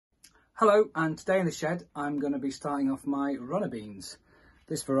Hello, and today in the shed I'm going to be starting off my runner beans.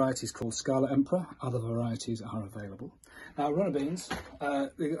 This variety is called Scarlet Emperor, other varieties are available. Now runner beans,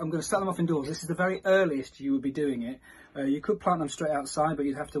 I'm going to start them off indoors. This is the very earliest you would be doing it. You could plant them straight outside, but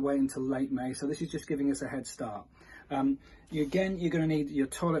you'd have to wait until late May, so this is just giving us a head start. You're going to need your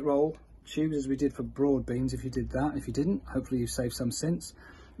toilet roll tubes, as we did for broad beans, if you did that. If you didn't, hopefully you've saved some since.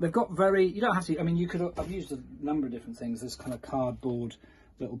 They've got you don't have to, I mean, I've used a number of different things. There's kind of cardboard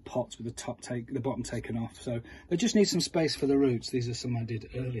little pots with the bottom taken off, so they just need some space for the roots. These are some I did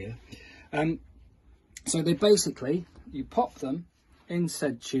earlier. So they basically, you pop them in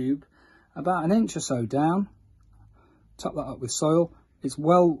said tube about an inch or so down, top that up with soil. It's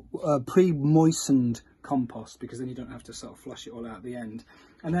well pre-moistened compost, because then you don't have to sort of flush it all out at the end.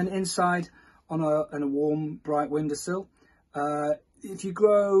 And then inside on a warm, bright windowsill, if you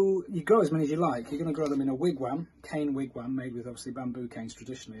grow as many as you like. You're going to grow them in a wigwam, cane wigwam, made with obviously bamboo canes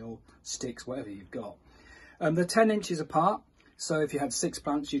traditionally, or sticks, whatever you've got. They're 10 inches apart, so if you had 6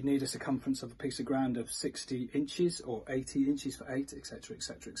 plants, you'd need a circumference of a piece of ground of 60 inches or 80 inches for 8, etc,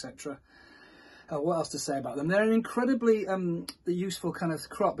 etc, etc. What else to say about them? They're an incredibly useful kind of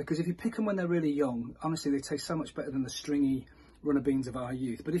crop, because if you pick them when they're really young, honestly, they taste so much better than the stringy runner beans of our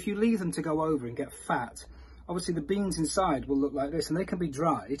youth. But if you leave them to go over and get fat, obviously the beans inside will look like this, and they can be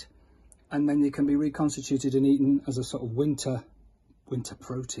dried and then they can be reconstituted and eaten as a sort of winter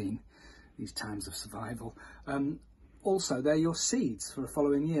protein, these times of survival. Also, they're your seeds for the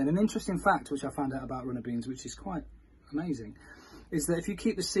following year. And an interesting fact which I found out about runner beans, which is quite amazing, is that if you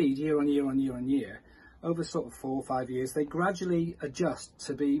keep the seed year on year on year on year, over sort of 4 or 5 years, they gradually adjust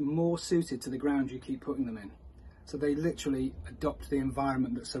to be more suited to the ground you keep putting them in. So they literally adopt the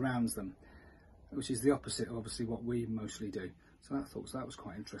environment that surrounds them, which is the opposite of obviously what we mostly do. So I thought that was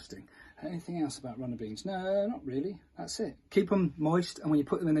quite interesting. Anything else about runner beans? No, not really. That's it. Keep them moist, and when you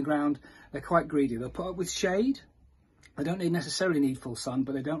put them in the ground, they're quite greedy. They'll put up with shade. They don't necessarily need full sun,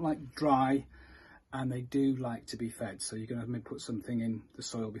 but they don't like dry, and they do like to be fed. So you're going to have to put something in the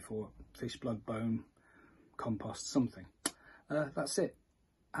soil before: fish blood, bone, compost, something. That's it.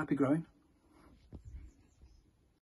 Happy growing.